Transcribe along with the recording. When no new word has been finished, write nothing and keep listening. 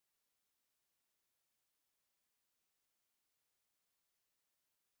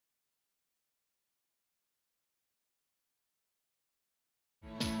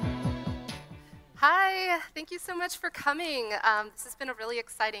Hi, thank you so much for coming. This has been a really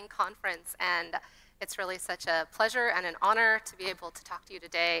exciting conference, and it's really such a pleasure and an honor to be able to talk to you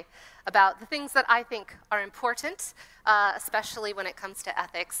today about the things that I think are important, especially when it comes to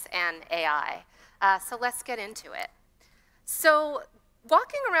ethics and AI. So let's get into it. So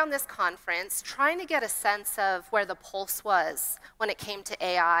walking around this conference, trying to get a sense of where the pulse was when it came to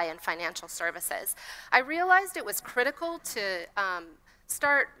AI and financial services, I realized it was critical to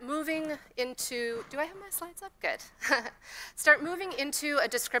start moving into, do I have my slides up? Good. Start moving into a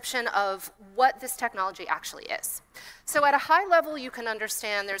description of what this technology actually is. So at a high level, you can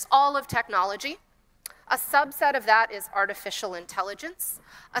understand there's all of technology. A subset of that is artificial intelligence.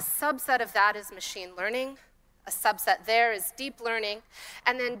 A subset of that is machine learning. A subset there is deep learning.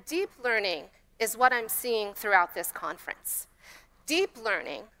 And then deep learning is what I'm seeing throughout this conference. Deep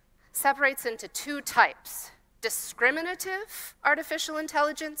learning separates into two types: discriminative artificial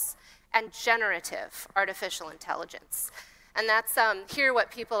intelligence and generative artificial intelligence. And that's here what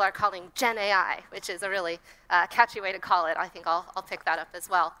people are calling Gen AI, which is a really catchy way to call it. I think I'll pick that up as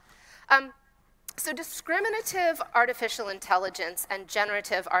well. So discriminative artificial intelligence and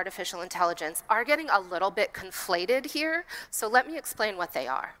generative artificial intelligence are getting a little bit conflated here, so let me explain what they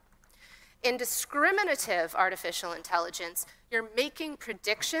are. In discriminative artificial intelligence, you're making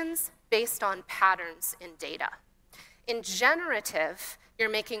predictions based on patterns in data. In generative, you're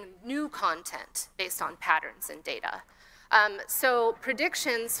making new content based on patterns in data. So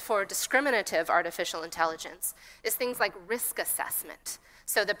predictions for discriminative artificial intelligence is things like risk assessment.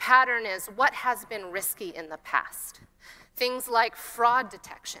 So the pattern is what has been risky in the past. Things like fraud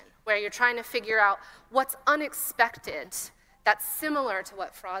detection, where you're trying to figure out what's unexpected that's similar to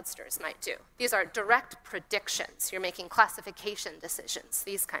what fraudsters might do. These are direct predictions. You're making classification decisions,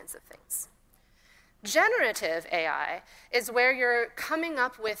 these kinds of things. Generative AI is where you're coming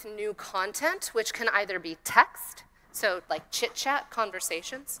up with new content, which can either be text, so like chit-chat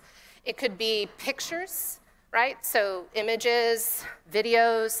conversations. It could be pictures, right? So images,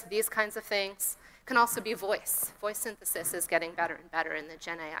 videos, these kinds of things. It can also be voice. Voice synthesis is getting better and better in the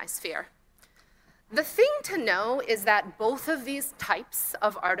Gen AI sphere. The thing to know is that both of these types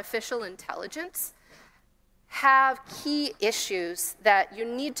of artificial intelligence have key issues that you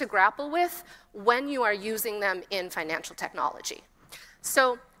need to grapple with when you are using them in financial technology.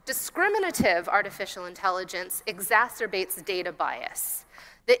 So discriminative artificial intelligence exacerbates data bias.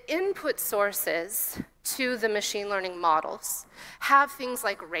 The input sources to the machine learning models have things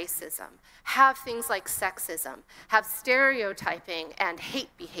like racism, have things like sexism, have stereotyping and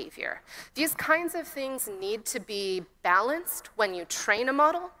hate behavior. These kinds of things need to be balanced when you train a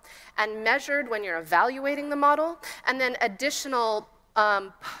model and measured when you're evaluating the model, and then additional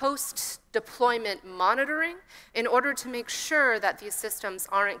post-deployment monitoring in order to make sure that these systems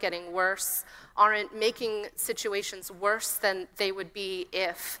aren't getting worse, aren't making situations worse than they would be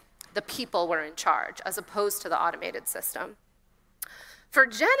if the people were in charge, as opposed to the automated system. For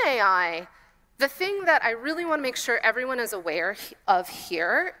Gen AI, the thing that I really want to make sure everyone is aware of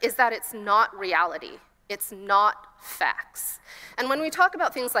here is that it's not reality. It's not facts. And when we talk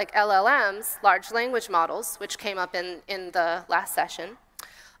about things like LLMs, large language models, which came up in the last session,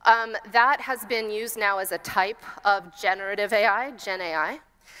 that has been used now as a type of generative AI, Gen AI,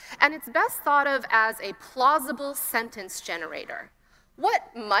 and it's best thought of as a plausible sentence generator.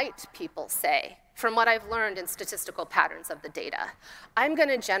 What might people say from what I've learned in statistical patterns of the data? I'm going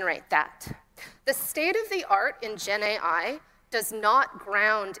to generate that. The state of the art in Gen AI does not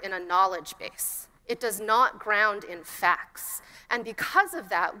ground in a knowledge base. It does not ground in facts. And because of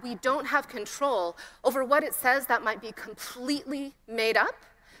that, we don't have control over what it says that might be completely made up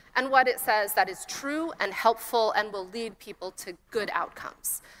and what it says that is true and helpful and will lead people to good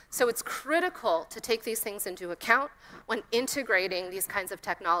outcomes. So it's critical to take these things into account when integrating these kinds of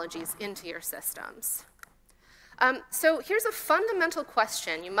technologies into your systems. So here's a fundamental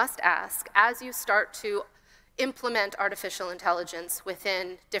question you must ask as you start to implement artificial intelligence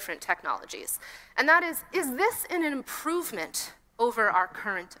within different technologies. And that is this an improvement over our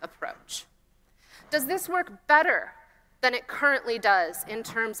current approach? Does this work better than it currently does in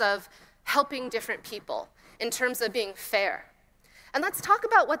terms of helping different people, in terms of being fair? And let's talk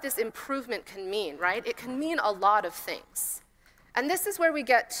about what this improvement can mean, right? It can mean a lot of things. And this is where we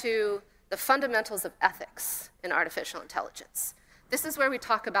get to the fundamentals of ethics in artificial intelligence. This is where we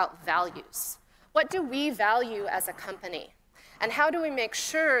talk about values. What do we value as a company? And how do we make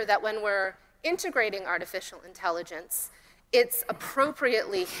sure that when we're integrating artificial intelligence, it's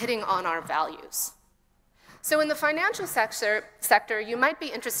appropriately hitting on our values? So in the financial sector, you might be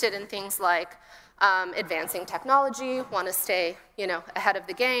interested in things like advancing technology, want to stay ahead of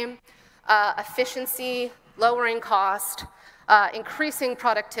the game. efficiency, lowering cost, increasing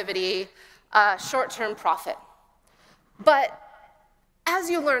productivity, short-term profit. But as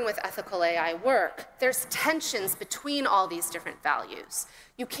you learn with ethical AI work, there's tensions between all these different values.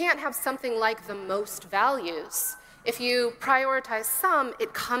 You can't have something like the most values. If you prioritize some,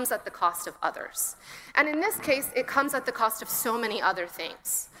 it comes at the cost of others. And in this case, it comes at the cost of so many other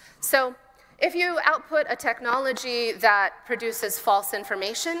things. So if you output a technology that produces false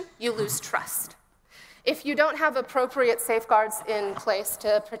information, you lose trust. If you don't have appropriate safeguards in place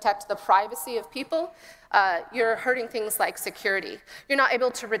to protect the privacy of people, you're hurting things like security. You're not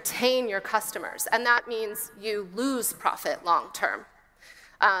able to retain your customers, and that means you lose profit long term.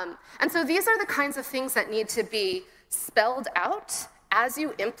 And so these are the kinds of things that need to be spelled out as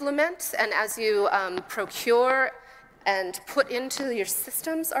you implement and as you procure and put into your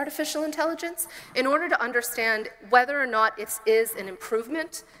systems artificial intelligence in order to understand whether or not it is an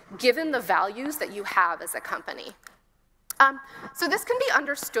improvement given the values that you have as a company. So this can be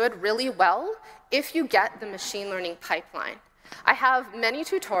understood really well if you get the machine learning pipeline. I have many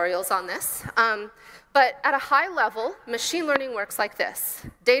tutorials on this, but at a high level, machine learning works like this.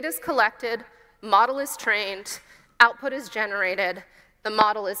 Data is collected, model is trained, output is generated, the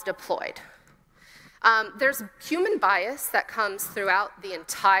model is deployed. There's human bias that comes throughout the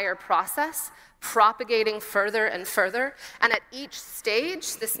entire process, propagating further and further, and at each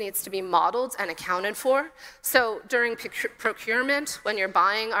stage, this needs to be modeled and accounted for. So during procurement, when you're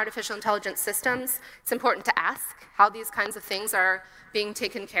buying artificial intelligence systems, it's important to ask how these kinds of things are being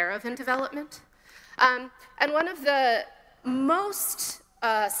taken care of in development. And one of the most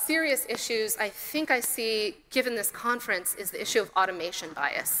serious issues I think I see given this conference is the issue of automation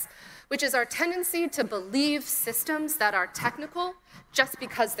bias, which is our tendency to believe systems that are technical just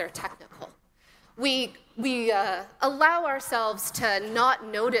because they're technical. We allow ourselves to not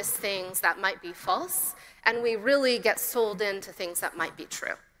notice things that might be false, and we really get sold into things that might be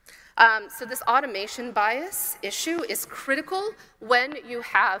true. So this automation bias issue is critical when you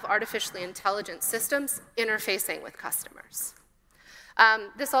have artificially intelligent systems interfacing with customers.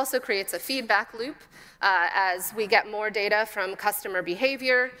 This also creates a feedback loop as we get more data from customer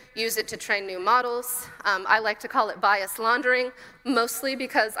behavior, use it to train new models. I like to call it bias laundering, mostly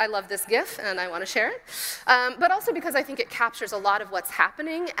because I love this GIF and I want to share it, but also because I think it captures a lot of what's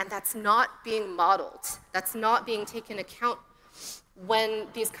happening, and that's not being modeled. That's not being taken account when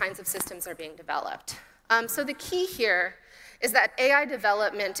these kinds of systems are being developed. So the key here is that AI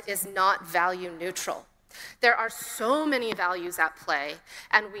development is not value neutral. There are so many values at play,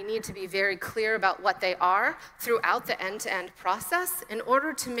 and we need to be very clear about what they are throughout the end-to-end process in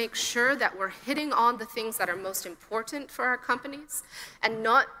order to make sure that we're hitting on the things that are most important for our companies and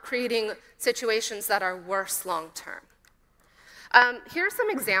not creating situations that are worse long-term. Here are some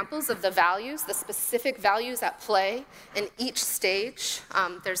examples of the values, the specific values at play in each stage.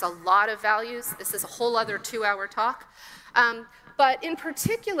 There's a lot of values. This is a whole other 2-hour talk. But in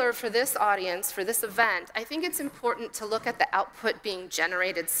particular for this audience, for this event, I think it's important to look at the output being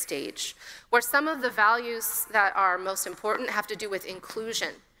generated stage, where some of the values that are most important have to do with inclusion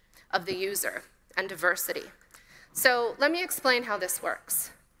of the user and diversity. So let me explain how this works.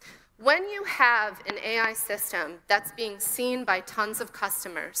 When you have an AI system that's being seen by tons of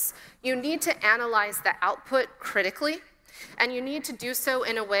customers, you need to analyze the output critically, and you need to do so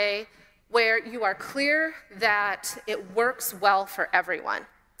in a way where you are clear that it works well for everyone.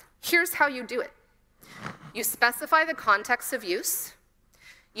 Here's how you do it. You specify the context of use.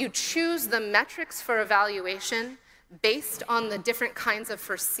 You choose the metrics for evaluation based on the different kinds of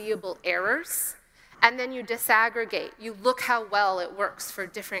foreseeable errors. And then you disaggregate. You look how well it works for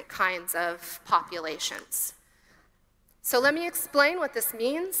different kinds of populations. So let me explain what this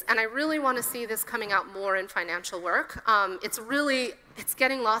means, and I really want to see this coming out more in financial work. It's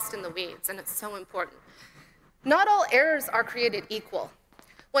getting lost in the weeds, and it's so important. Not all errors are created equal.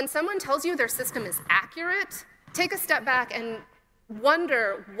 When someone tells you their system is accurate, take a step back and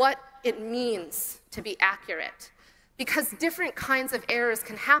wonder what it means to be accurate. Because different kinds of errors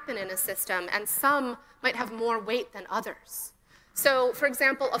can happen in a system, and some might have more weight than others. So, for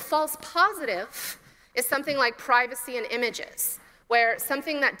example, a false positive is something like privacy in images, where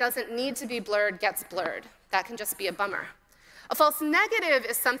something that doesn't need to be blurred gets blurred. That can just be a bummer. A false negative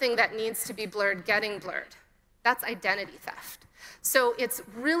is something that needs to be blurred getting blurred. That's identity theft. So it's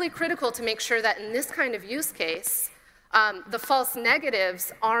really critical to make sure that in this kind of use case, the false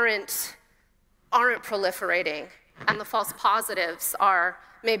negatives aren't proliferating, and the false positives are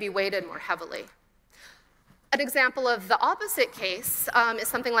maybe weighted more heavily. An example of the opposite case is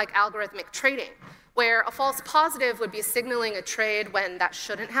something like algorithmic trading, where a false positive would be signaling a trade when that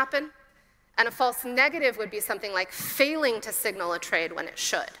shouldn't happen. And a false negative would be something like failing to signal a trade when it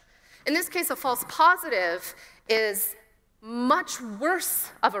should. In this case, a false positive is much worse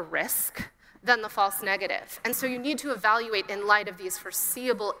of a risk than the false negative. And so you need to evaluate in light of these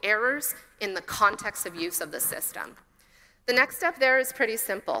foreseeable errors in the context of use of the system. The next step there is pretty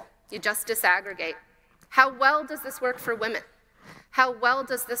simple. You just disaggregate. How well does this work for women? How well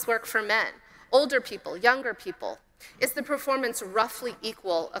does this work for men? Older people, younger people? Is the performance roughly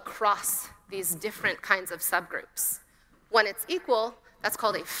equal across these different kinds of subgroups? When it's equal, that's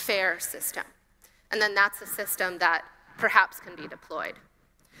called a fair system. And then that's a system that perhaps can be deployed.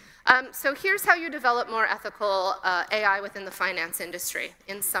 So here's how you develop more ethical AI within the finance industry,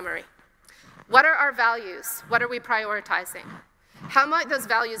 in summary. What are our values? What are we prioritizing? How might those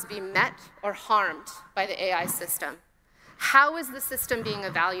values be met or harmed by the AI system? How is the system being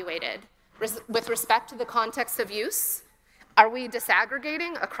evaluated? With respect to the context of use, are we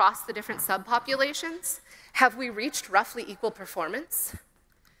disaggregating across the different subpopulations? Have we reached roughly equal performance?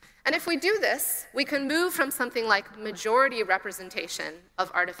 And if we do this, we can move from something like majority representation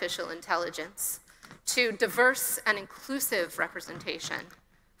of artificial intelligence to diverse and inclusive representation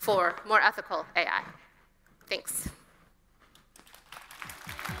for more ethical AI. Thanks.